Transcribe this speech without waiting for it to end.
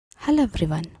Hello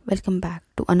everyone, welcome back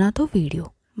to another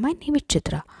video. My name is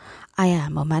Chitra. I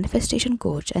am a manifestation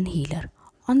coach and healer.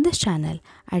 On this channel,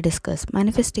 I discuss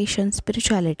manifestation,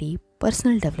 spirituality,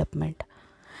 personal development.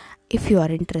 If you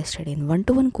are interested in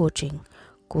one-to-one coaching,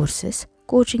 courses,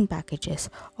 coaching packages,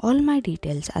 all my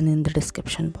details are in the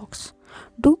description box.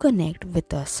 Do connect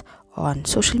with us on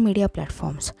social media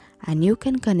platforms and you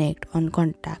can connect on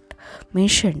contact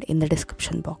mentioned in the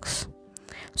description box.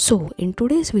 So, in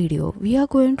today's video, we are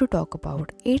going to talk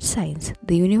about 8 signs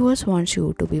the universe wants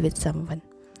you to be with someone.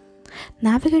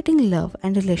 Navigating love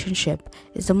and relationship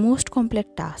is the most complex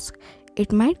task.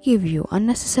 It might give you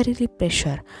unnecessary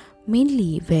pressure,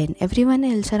 mainly when everyone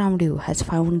else around you has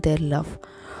found their love.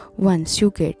 Once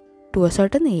you get to a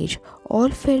certain age, all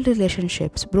failed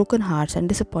relationships, broken hearts and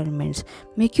disappointments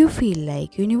make you feel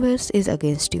like universe is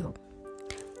against you.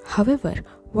 However,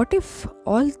 what if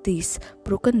all these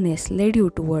brokenness led you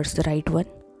towards the right one?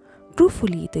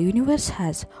 Truthfully, the universe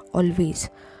has always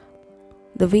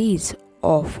the ways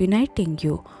of uniting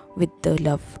you with the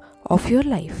love of your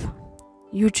life.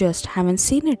 You just haven't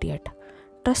seen it yet.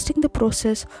 Trusting the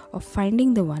process of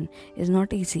finding the one is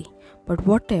not easy, but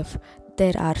what if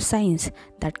there are signs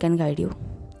that can guide you?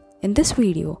 In this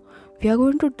video, we are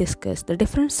going to discuss the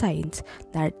different signs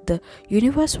that the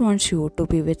universe wants you to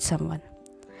be with someone.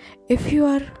 If you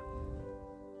are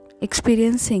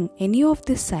experiencing any of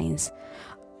these signs,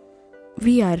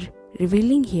 we are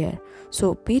revealing here,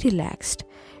 so be relaxed.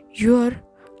 Your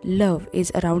love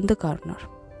is around the corner.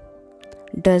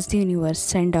 Does the universe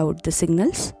send out the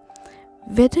signals?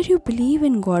 Whether you believe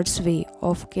in God's way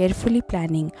of carefully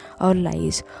planning our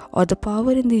lives or the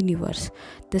power in the universe,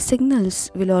 the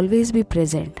signals will always be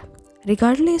present.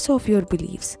 Regardless of your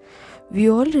beliefs, we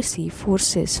all receive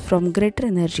forces from greater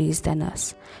energies than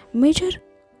us. Major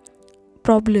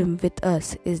problem with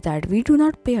us is that we do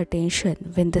not pay attention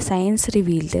when the signs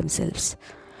reveal themselves.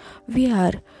 We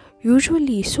are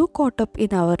usually so caught up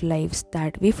in our lives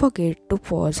that we forget to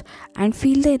pause and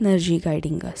feel the energy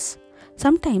guiding us.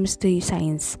 Sometimes the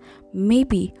signs may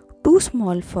be too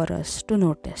small for us to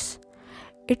notice.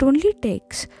 It only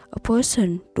takes a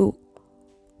person who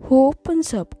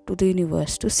opens up to the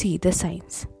universe to see the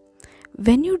signs.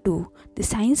 When you do, the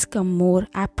signs come more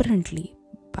apparently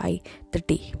by the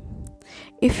day.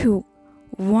 If you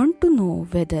want to know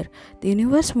whether the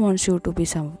universe wants you to be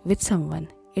with someone,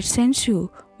 it sends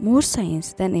you more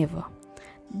signs than ever.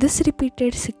 This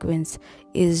repeated sequence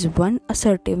is one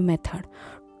assertive method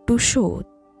to show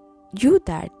you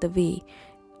that the way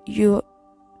you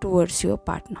towards your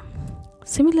partner.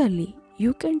 Similarly,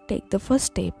 you can take the first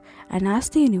step and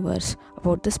ask the universe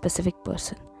about the specific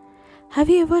person. Have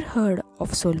you ever heard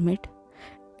of soulmate?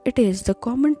 It is the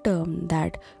common term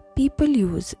that people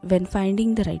use when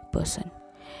finding the right person.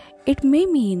 It may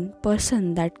mean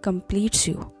person that completes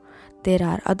you. There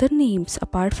are other names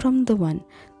apart from the one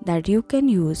that you can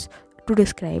use to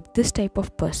describe this type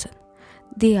of person.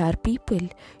 They are people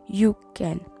you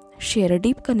can share a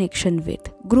deep connection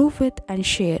with, grow with and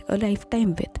share a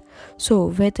lifetime with. So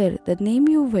whether the name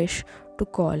you wish to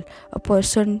call a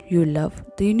person you love,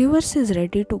 the universe is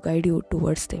ready to guide you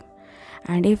towards them.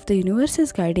 And if the universe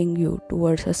is guiding you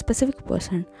towards a specific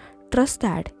person, trust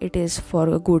that it is for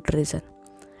a good reason.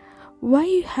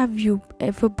 Why have you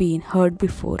ever been hurt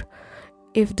before?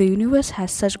 If the universe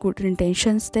has such good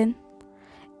intentions, then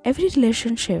every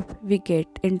relationship we get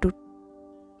into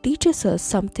teaches us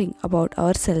something about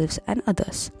ourselves and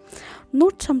others.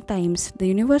 Note sometimes the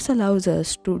universe allows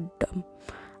us to dump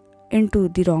into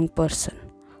the wrong person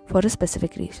for a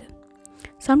specific reason.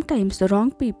 Sometimes the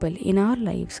wrong people in our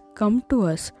lives come to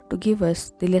us to give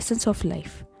us the lessons of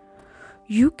life.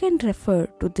 You can refer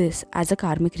to this as a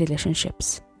karmic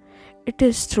relationships. It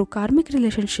is through karmic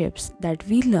relationships that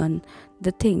we learn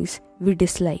the things we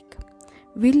dislike.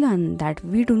 We learn that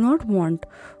we do not want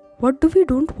what we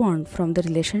don't want from the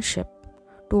relationship,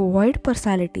 to avoid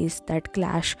personalities that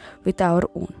clash with our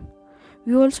own.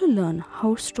 We also learn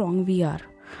how strong we are.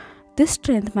 This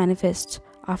strength manifests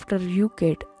after you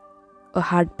get a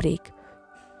heartbreak.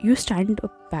 You stand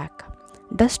up back,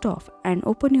 dust off and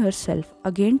open yourself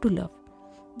again to love.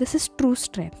 This is true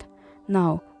strength.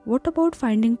 Now, what about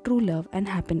finding true love and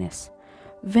happiness?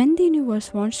 When the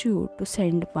universe wants you to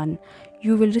send one,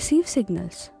 you will receive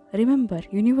signals. Remember,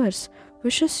 universe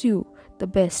wishes you the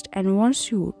best and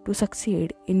wants you to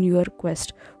succeed in your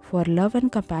quest for love and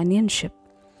companionship.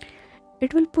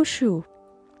 It will push you,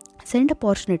 send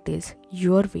opportunities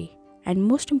your way, and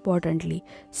most importantly,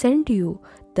 send you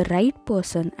the right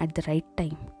person at the right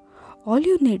time. All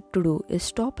you need to do is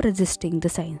stop resisting the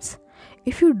signs.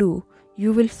 If you do,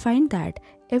 you will find that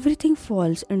everything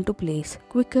falls into place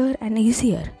quicker and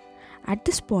easier. At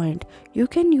this point, you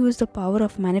can use the power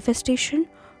of manifestation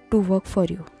to work for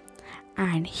you.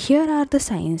 And here are the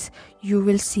signs you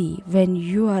will see when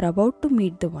you are about to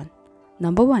meet the one.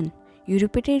 Number 1, you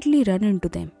repeatedly run into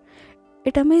them.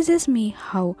 It amazes me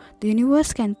how the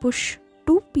universe can push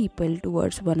two people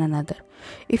towards one another.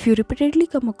 If you repeatedly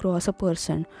come across a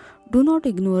person, do not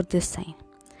ignore this sign.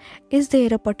 Is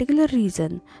there a particular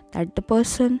reason that the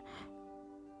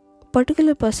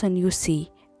particular person you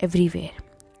see everywhere?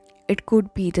 It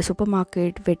could be the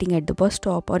supermarket, waiting at the bus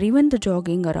stop, or even the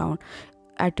jogging around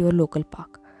at your local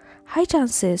park. High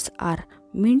chances are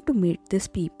meant to meet these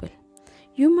people.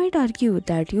 You might argue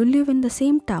that you live in the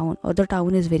same town or the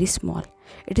town is very small.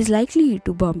 It is likely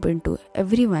to bump into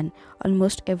everyone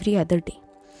almost every other day.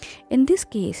 In this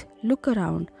case, look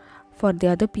around for the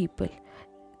other people.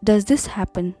 Does this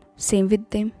happen same with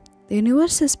them? The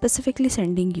universe is specifically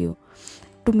sending you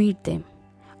to meet them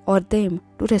or them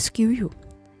to rescue you.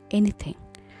 Anything.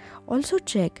 Also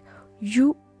check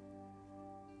you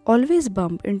always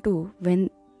bump into when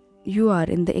you are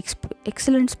in the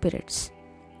excellent spirits.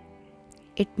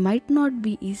 It might not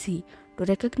be easy to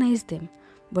recognize them,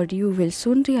 but you will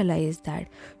soon realize that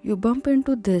you bump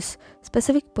into this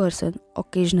specific person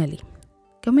occasionally.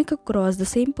 Coming across the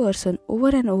same person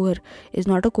over and over is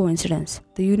not a coincidence.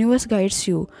 The universe guides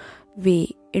you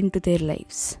way into their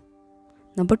lives.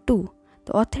 Number 2,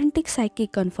 the authentic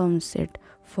psychic confirms it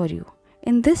for you.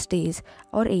 In these days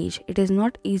or age, it is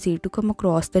not easy to come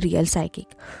across the real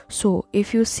psychic. So,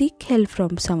 if you seek help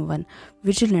from someone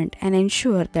vigilant and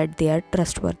ensure that they are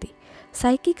trustworthy,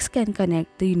 psychics can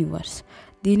connect the universe.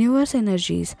 The universe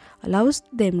energies allows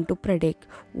them to predict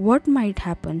what might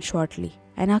happen shortly.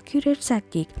 An accurate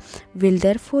psychic will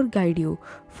therefore guide you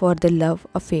for the love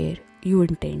affair you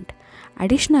intend.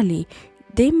 Additionally,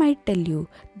 they might tell you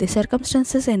the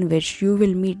circumstances in which you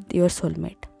will meet your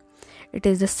soulmate. It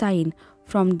is a sign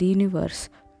from the universe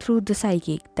through the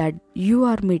psychic that you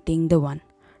are meeting the one.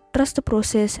 Trust the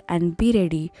process and be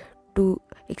ready to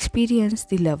experience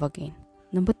the love again.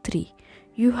 Number 3,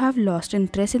 you have lost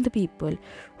interest in the people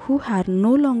who are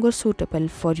no longer suitable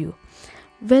for you.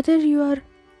 Whether you are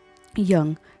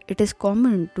young, it is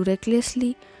common to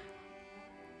recklessly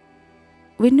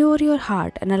winnow your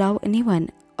heart and allow anyone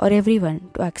or everyone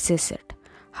to access it.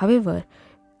 However,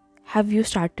 have you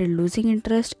started losing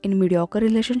interest in mediocre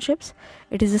relationships?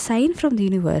 It is a sign from the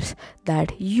universe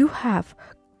that you have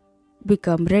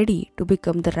become ready to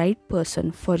become the right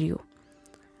person for you.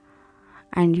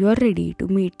 And you are ready to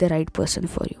meet the right person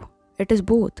for you. It is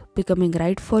both becoming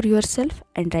right for yourself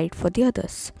and right for the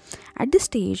others. At this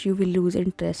stage, you will lose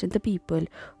interest in the people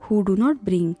who do not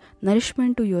bring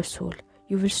nourishment to your soul.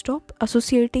 You will stop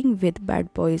associating with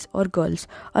bad boys or girls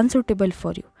unsuitable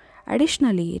for you.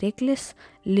 Additionally, reckless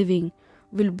living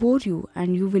will bore you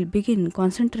and you will begin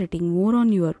concentrating more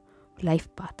on your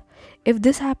life path. If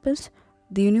this happens,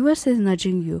 the universe is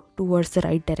nudging you towards the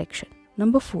right direction.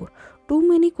 Number 4, too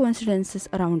many coincidences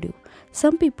around you.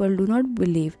 Some people do not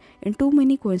believe in too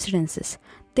many coincidences.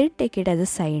 They take it as a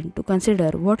sign to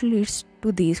consider what leads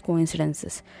to these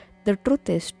coincidences. The truth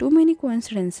is, too many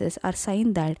coincidences are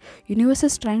sign that universe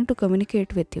is trying to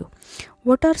communicate with you.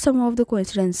 What are some of the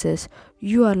coincidences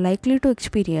you are likely to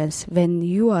experience when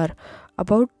you are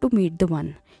about to meet the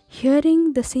one?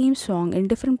 Hearing the same song in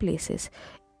different places.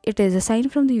 It is a sign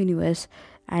from the universe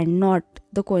and not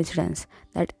the coincidence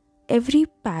that every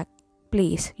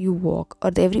place you walk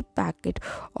or every packet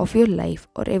of your life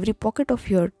or every pocket of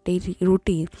your daily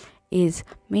routine is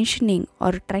mentioning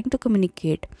or trying to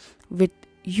communicate with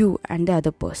you and the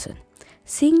other person.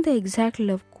 Seeing the exact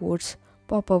love quotes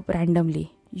pop up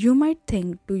randomly, you might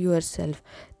think to yourself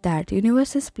that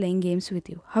universe is playing games with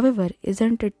you. However,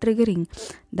 isn't it triggering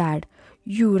that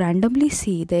you randomly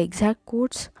see the exact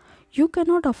quotes? You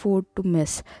cannot afford to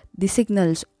miss the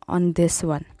signals on this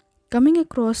one. Coming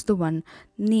across the one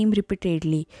name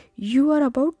repeatedly, you are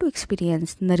about to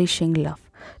experience nourishing love.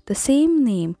 The same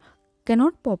name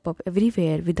cannot pop up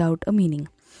everywhere without a meaning.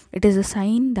 It is a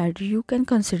sign that you can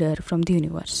consider from the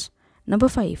universe. Number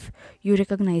 5, you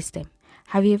recognize them.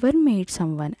 Have you ever met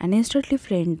someone and instantly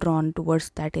felt drawn towards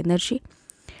that energy?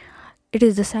 It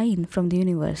is the sign from the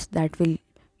universe that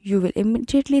you will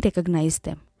immediately recognize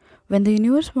them. When the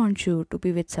universe wants you to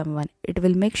be with someone, it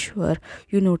will make sure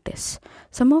you notice.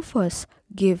 Some of us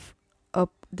give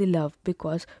up the love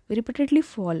because we repeatedly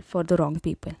fall for the wrong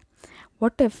people.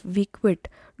 What if we quit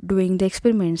doing the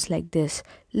experiments like this?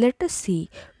 Let us see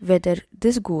whether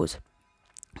this goes.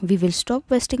 We will stop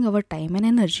wasting our time and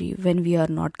energy when we are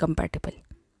not compatible.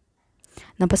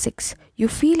 Number 6, you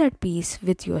feel at peace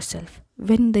with yourself.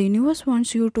 When the universe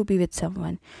wants you to be with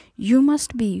someone, you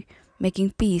must be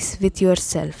making peace with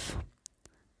yourself.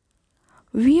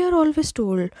 We are always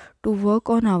told to work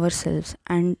on ourselves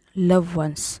and love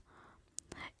ones.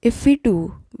 If we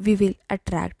do, we will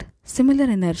attract similar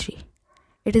energy.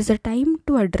 It is the time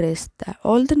to address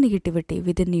all the negativity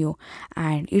within you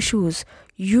and issues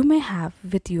you may have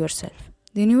with yourself.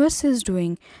 The universe is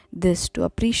doing this to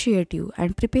appreciate you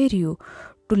and prepare you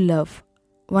to love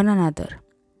one another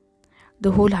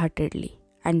the wholeheartedly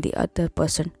and the other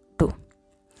person too.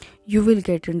 You will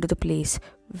get into the place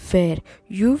where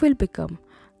you will become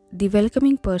the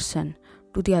welcoming person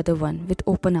to the other one with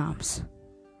open arms.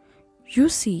 You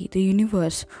see, the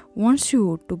universe wants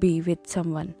you to be with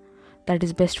someone that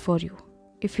is best for you.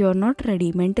 If you are not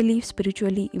ready mentally,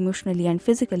 spiritually, emotionally, and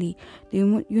physically,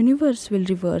 the universe will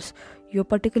reverse your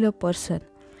particular person.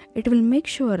 It will make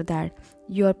sure that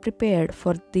you are prepared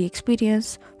for the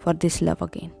experience for this love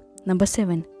again. Number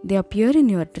 7, they appear in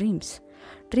your dreams.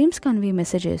 Dreams convey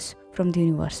messages from the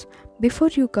universe. Before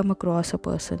you come across a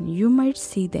person, you might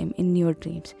see them in your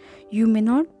dreams. You may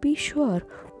not be sure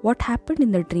what happened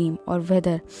in the dream or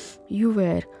whether you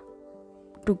were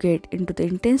to get into the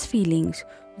intense feelings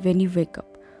when you wake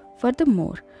up.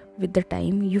 Furthermore, with the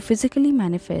time you physically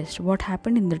manifest what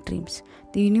happened in the dreams,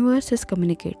 the universe is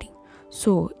communicating.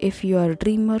 So, if you are a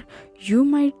dreamer, you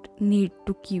might need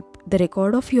to keep the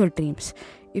record of your dreams.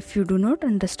 If you do not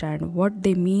understand what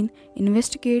they mean,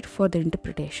 investigate for the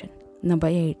interpretation. Number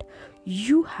 8,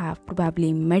 you have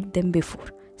probably met them before.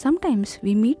 Sometimes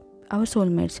we meet our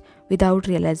soulmates without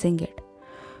realizing it.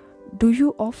 Do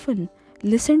you often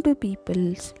listen to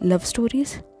people's love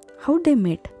stories? How they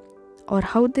met or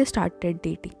how they started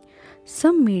dating?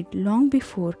 Some meet long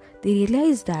before they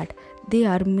realize that they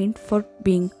are meant for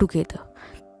being together.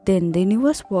 Then the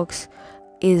universe works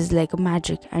is like a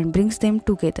magic and brings them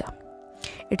together.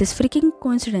 It is freaking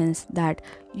coincidence that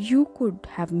you could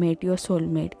have met your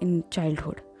soulmate in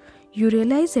childhood. You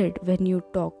realize it when you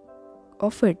talk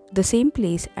of it, the same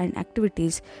place and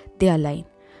activities they align.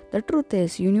 The truth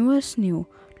is, universe knew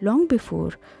long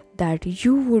before that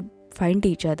you would find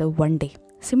each other one day.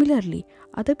 Similarly,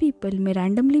 other people may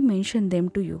randomly mention them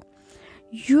to you.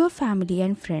 Your family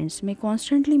and friends may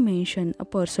constantly mention a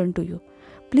person to you.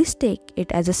 Please take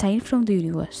it as a sign from the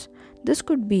universe. This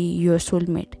could be your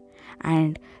soulmate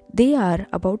and they are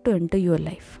about to enter your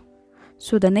life.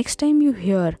 So the next time you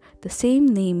hear the same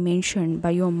name mentioned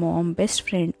by your mom, best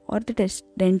friend, or the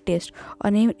dentist,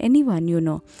 or anyone you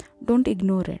know, don't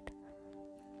ignore it.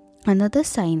 Another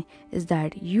sign is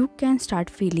that you can start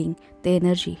feeling the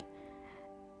energy.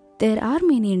 There are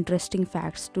many interesting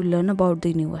facts to learn about the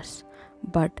universe,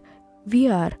 but we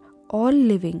are all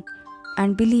living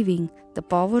and believing the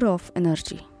power of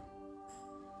energy.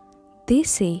 They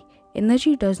say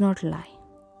energy does not lie.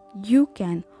 You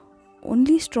can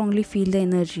only strongly feel the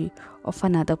energy of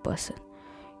another person.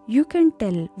 You can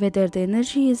tell whether the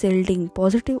energy is yielding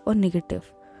positive or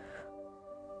negative.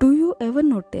 Do you ever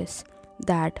notice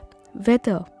that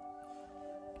whether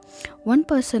one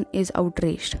person is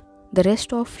outraged, the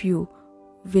rest of you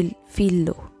will feel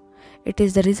low? It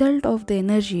is the result of the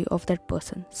energy of that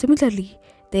person. Similarly,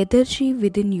 the energy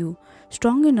within you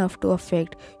strong enough to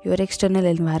affect your external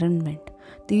environment.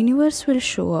 The universe will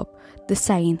show up the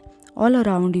sign all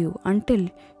around you until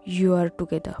you are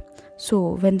together.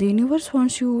 So when the universe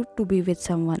wants you to be with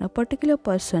someone, a particular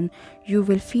person, you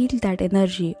will feel that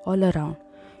energy all around.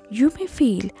 You may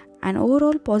feel an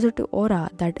overall positive aura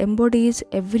that embodies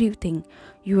everything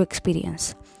you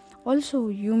experience. Also,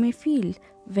 you may feel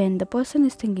when the person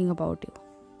is thinking about you.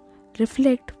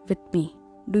 Reflect with me.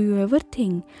 Do you ever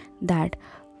think that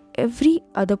every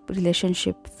other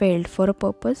relationship failed for a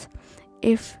purpose?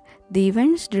 If the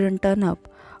events didn't turn up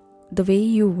the way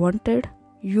you wanted,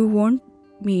 you won't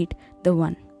meet the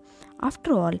one.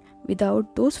 After all,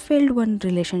 without those failed one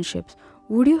relationships,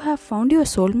 would you have found your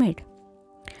soulmate?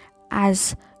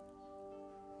 As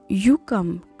you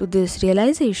come to this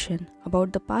realization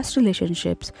about the past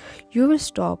relationships, you will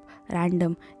stop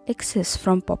random exes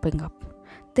from popping up.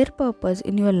 Their purpose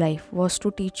in your life was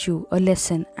to teach you a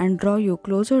lesson and draw you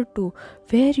closer to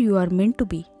where you are meant to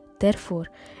be. Therefore,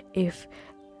 if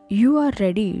you are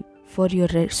ready for your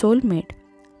soulmate,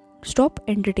 stop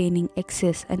entertaining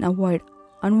exes and avoid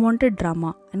unwanted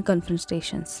drama and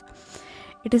confrontations.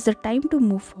 It is the time to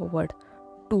move forward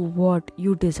to what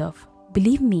you deserve.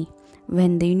 Believe me,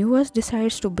 when the universe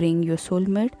decides to bring your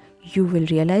soulmate, you will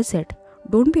realize it.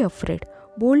 Don't be afraid.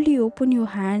 Boldly open your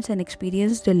hands and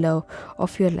experience the love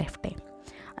of your lifetime.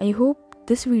 I hope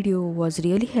this video was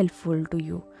really helpful to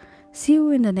you. See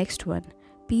you in the next one.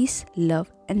 Peace,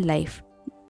 love, and life.